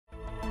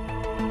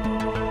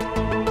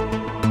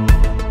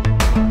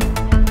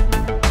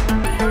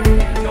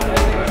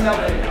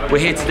We're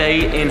here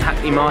today in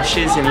Hackney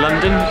Marshes in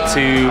London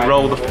to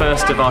roll the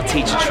first of our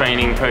teacher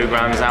training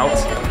programs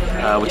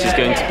out, which is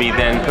going to be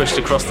then pushed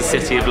across the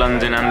City of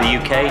London and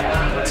the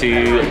UK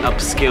to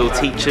upskill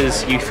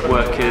teachers, youth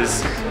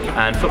workers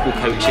and football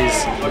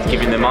coaches,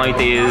 giving them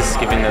ideas,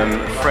 giving them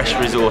fresh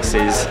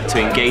resources to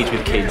engage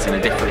with kids in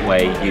a different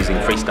way using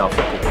freestyle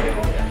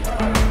football.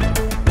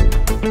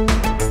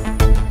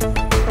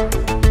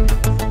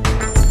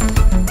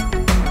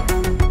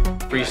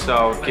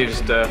 Freestyle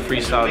gives the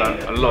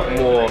freestyler a lot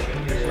more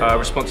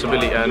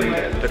responsibility and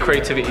the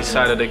creativity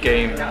side of the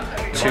game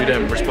to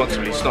them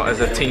responsibly. It's not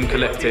as a team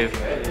collective,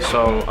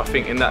 so I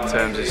think in that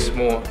terms it's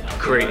more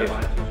creative.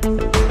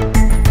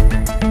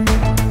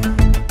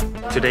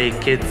 Today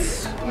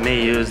kids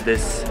may use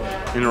this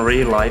in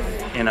real life,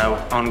 you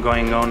know,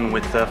 going on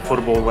with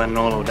football and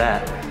all of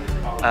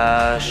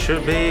that.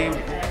 Should be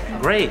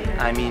great.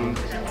 I mean,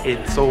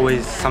 it's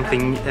always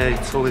something,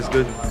 it's always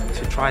good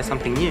to try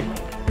something new.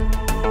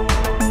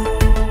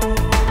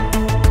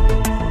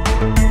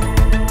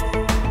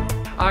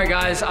 Alright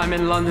guys, I'm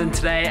in London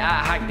today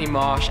at Hackney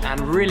Marsh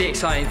and really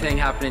exciting thing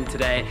happening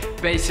today.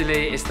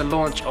 Basically, it's the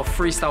launch of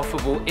Freestyle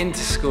Football into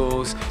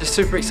schools. Just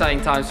super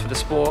exciting times for the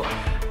sport.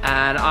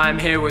 And I'm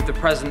here with the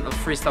president of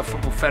Freestyle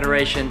Football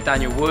Federation,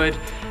 Daniel Wood,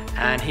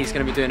 and he's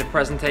going to be doing a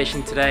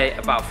presentation today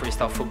about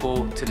freestyle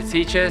football to the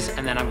teachers,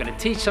 and then I'm going to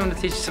teach some of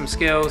the teachers some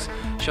skills,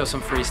 show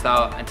some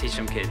freestyle and teach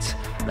some kids.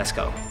 Let's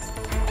go.